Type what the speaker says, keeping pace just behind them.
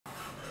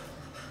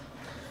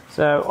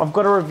So I've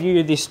got to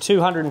review this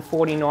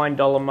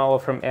 $249 mower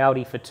from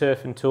Aldi for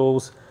turf and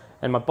tools,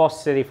 and my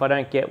boss said if I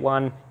don't get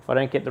one, if I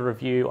don't get the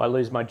review, I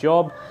lose my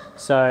job.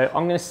 So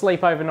I'm going to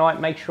sleep overnight,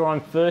 make sure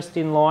I'm first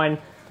in line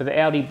for the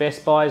Aldi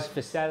Best Buys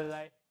for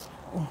Saturday.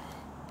 It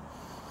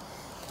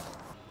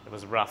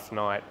was a rough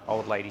night.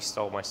 Old lady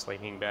stole my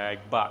sleeping bag,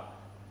 but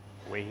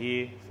we're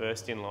here,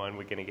 first in line,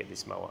 we're going to get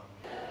this mower.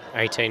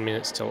 18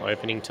 minutes till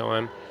opening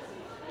time.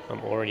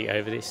 I'm already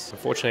over this.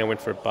 Unfortunately, I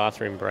went for a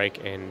bathroom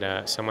break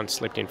and someone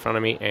slipped in front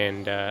of me,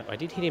 and I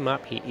did hit him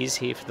up. He is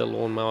here for the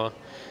lawnmower,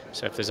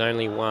 so if there's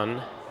only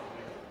one,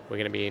 we're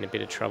going to be in a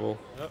bit of trouble.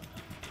 Oh.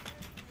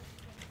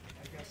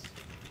 I guess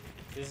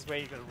this is where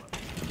you're going to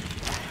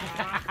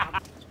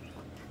run.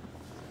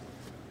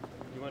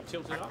 You want to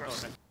tilt it up?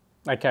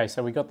 Okay,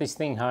 so we got this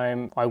thing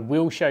home. I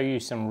will show you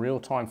some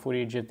real-time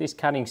footage of this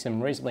cutting some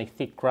reasonably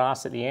thick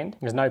grass at the end.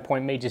 There's no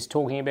point in me just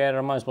talking about it.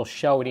 I might as well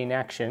show it in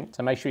action.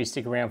 So make sure you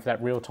stick around for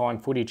that real-time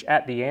footage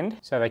at the end.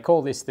 So they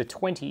call this the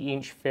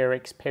 20-inch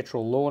Ferrex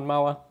petrol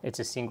lawnmower. It's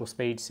a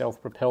single-speed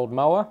self-propelled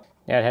mower.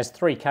 Now it has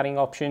 3 cutting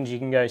options. You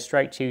can go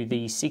straight to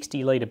the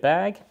 60-litre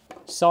bag,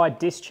 side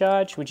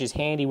discharge, which is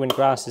handy when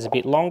grass is a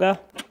bit longer.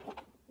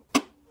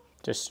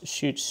 Just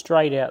shoot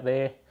straight out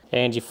there.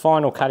 And your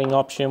final cutting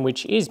option,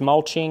 which is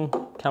mulching,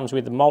 comes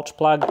with the mulch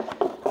plug.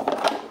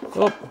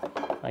 Oh,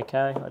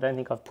 okay, I don't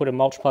think I've put a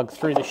mulch plug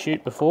through the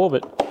chute before,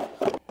 but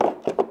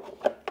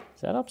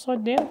is that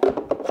upside down?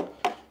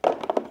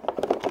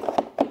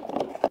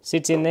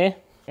 Sits in there,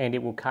 and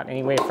it will cut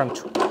anywhere from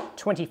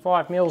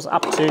 25 mils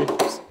up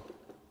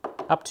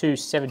to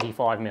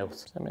 75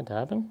 mils. Is that meant to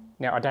happen?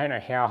 Now, I don't know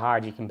how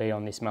hard you can be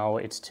on this mower.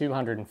 It's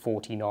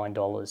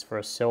 $249 for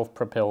a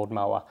self-propelled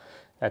mower.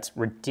 That's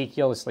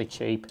ridiculously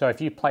cheap. So if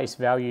you place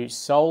value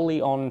solely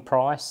on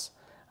price,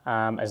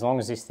 as long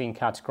as this thing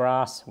cuts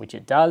grass, which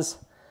it does,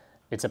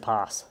 it's a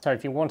pass. So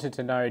if you wanted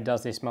to know,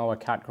 does this mower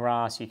cut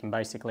grass, you can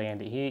basically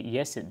end it here.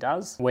 Yes, it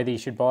does. Whether you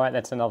should buy it,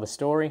 that's another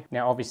story.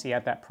 Now, obviously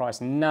at that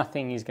price,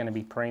 nothing is gonna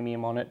be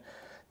premium on it.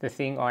 The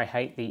thing I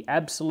hate the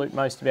absolute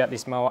most about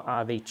this mower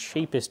are the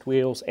cheapest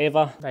wheels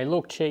ever. They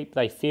look cheap,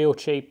 they feel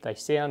cheap, they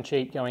sound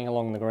cheap going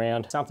along the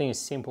ground. Something as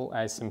simple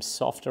as some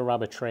softer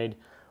rubber tread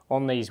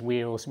on these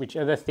wheels, which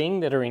are the thing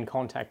that are in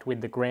contact with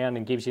the ground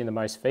and gives you the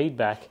most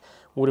feedback,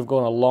 would have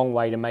gone a long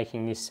way to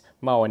making this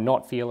mower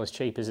not feel as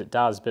cheap as it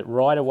does. But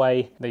right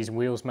away, these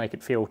wheels make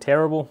it feel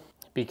terrible.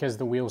 Because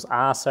the wheels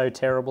are so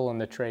terrible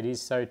and the tread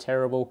is so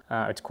terrible,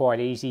 it's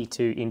quite easy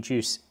to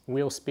induce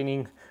wheel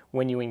spinning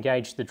when you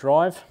engage the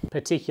drive,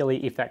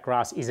 particularly if that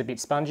grass is a bit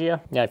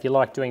spongier. Now, if you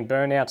like doing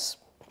burnouts,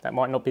 that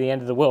might not be the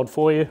end of the world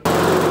for you.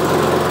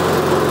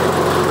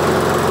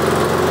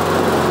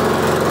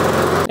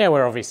 Now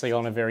we're obviously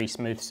on a very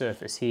smooth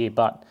surface here,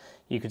 but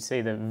you could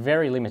see the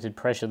very limited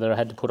pressure that I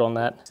had to put on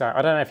that. So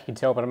I don't know if you can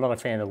tell, but I'm not a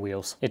fan of the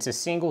wheels. It's a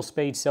single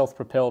speed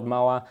self-propelled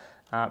mower.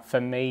 For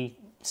me,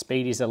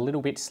 speed is a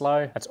little bit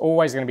slow. That's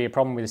always going to be a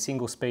problem with a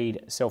single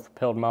speed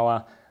self-propelled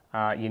mower.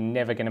 You're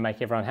never going to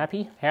make everyone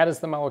happy. How does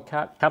the mower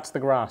cut? Cuts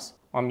the grass.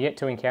 I'm yet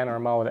to encounter a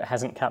mower that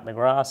hasn't cut the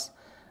grass.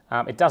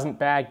 It doesn't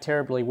bag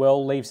terribly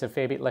well, leaves a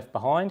fair bit left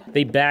behind.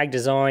 The bag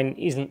design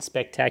isn't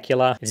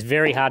spectacular. It's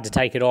very hard to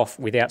take it off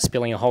without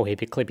spilling a whole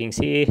heap of clippings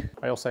here.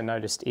 I also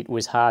noticed it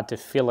was hard to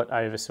fill it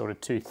over sort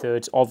of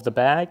 2/3 of the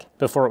bag.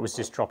 Before it was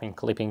just dropping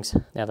clippings.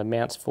 Now the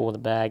mounts for the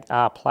bag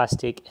are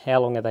plastic.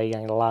 How long are they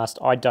going to last?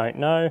 I don't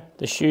know.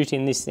 The chute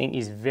in this thing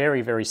is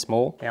very, very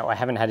small. Now I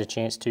haven't had a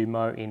chance to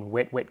mow in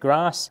wet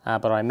grass,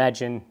 but I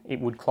imagine it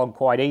would clog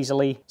quite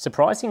easily.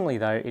 Surprisingly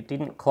though, it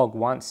didn't clog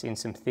once in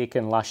some thick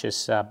and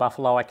luscious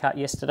buffalo I cut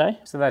yesterday,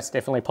 so that's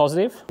definitely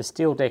positive. The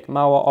steel deck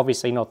mower,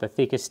 obviously not the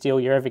thickest steel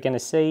you're ever going to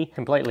see.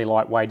 Completely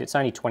lightweight. It's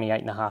only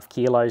 28.5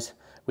 kilos,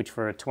 which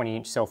for a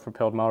 20-inch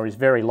self-propelled mower is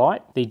very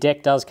light. The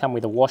deck does come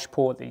with a wash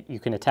port that you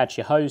can attach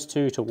your hose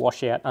to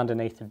wash out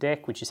underneath the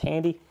deck, which is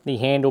handy. The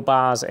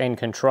handlebars and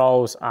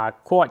controls are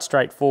quite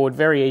straightforward,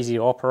 very easy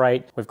to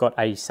operate. We've got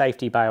a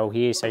safety bail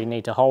here, so you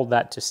need to hold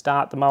that to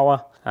start the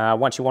mower.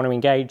 Once you want to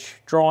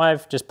engage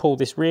drive, just pull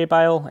this rear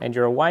bail and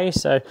you're away.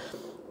 So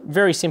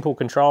very simple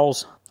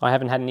controls. I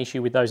haven't had an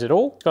issue with those at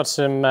all. It's got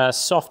some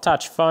soft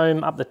touch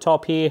foam up the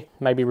top here,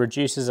 maybe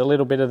reduces a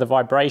little bit of the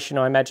vibration.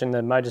 I imagine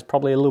the motor's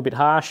probably a little bit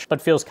harsh, but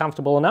feels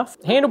comfortable enough.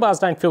 Handlebars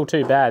don't feel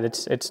too bad.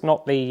 It's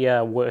not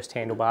the worst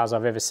handlebars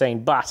I've ever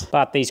seen, but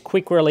these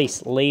quick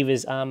release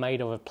levers are made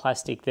of a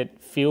plastic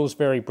that feels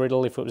very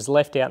brittle. If it was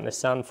left out in the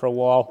sun for a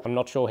while, I'm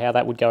not sure how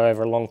that would go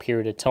over a long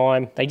period of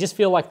time. They just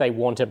feel like they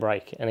want to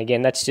break. And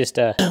again, that's just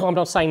I'm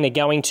not saying they're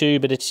going to,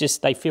 but it's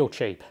just, they feel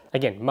cheap.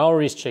 Again,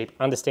 mower is cheap,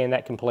 understand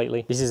that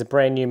completely. This is a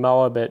brand new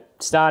mower, but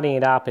starting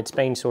it up, it's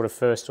been sort of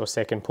first or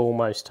second pull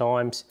most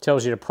times.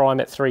 Tells you to prime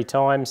it 3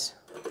 times.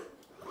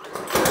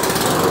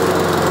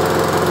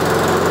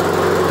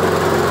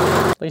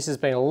 At least there's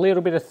been a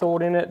little bit of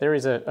thought in it. There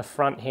is a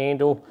front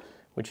handle,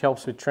 which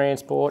helps with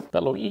transport.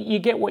 But look, you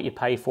get what you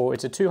pay for.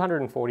 It's a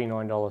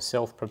 $249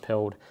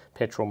 self-propelled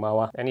petrol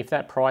mower. And if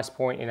that price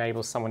point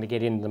enables someone to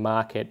get into the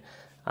market,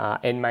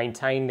 and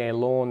maintain their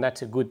lawn.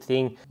 That's a good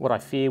thing. What I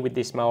fear with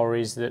this mower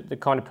is that the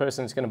kind of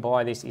person that's going to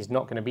buy this is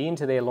not going to be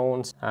into their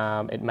lawns.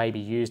 It may be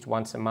used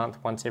once a month,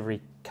 once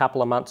every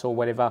couple of months or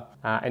whatever,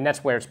 and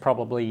that's where it's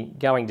probably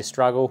going to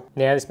struggle.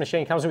 Now, this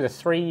machine comes with a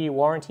 3-year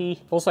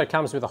warranty. Also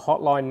comes with a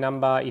hotline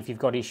number if you've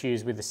got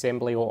issues with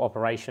assembly or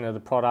operation of the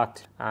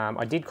product.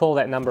 I did call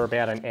that number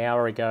about an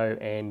hour ago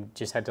and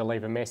just had to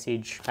leave a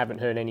message. Haven't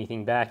heard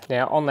anything back.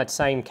 Now, on that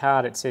same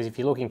card, it says if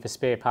you're looking for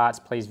spare parts,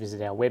 please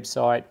visit our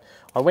website.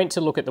 I went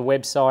to look at the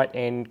website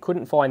and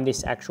couldn't find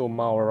this actual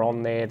mower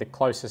on there. The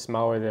closest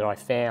mower that I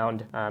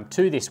found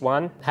to this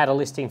one had a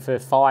listing for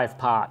 5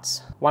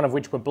 parts, one of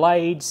which were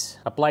blades,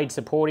 a blade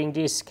supporting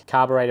disc,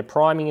 carburetor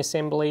priming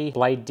assembly,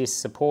 blade disc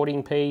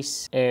supporting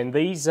piece, and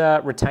these are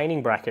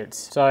retaining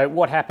brackets. So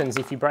what happens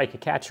if you break a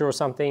catcher or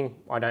something?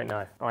 I don't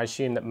know. I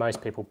assume that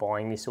most people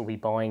buying this will be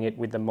buying it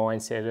with the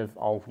mindset of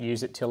I'll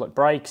use it till it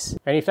breaks.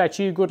 And if that's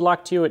you, good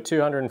luck to you. At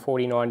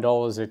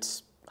 $249,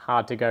 it's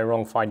hard to go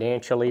wrong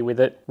financially with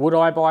it. Would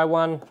I buy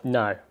one?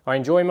 No. I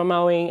enjoy my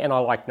mowing and I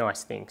like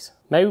nice things.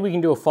 Maybe we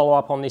can do a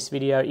follow-up on this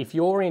video. If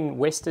you're in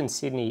Western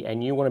Sydney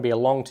and you want to be a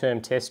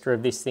long-term tester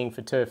of this thing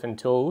for turf and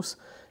tools,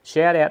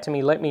 shout out to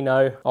me, let me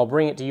know. I'll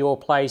bring it to your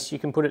place. You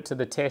can put it to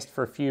the test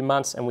for a few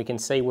months and we can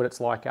see what it's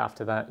like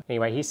after that.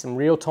 Anyway, here's some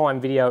real-time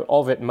video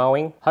of it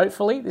mowing.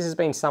 Hopefully this has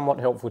been somewhat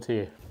helpful to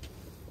you.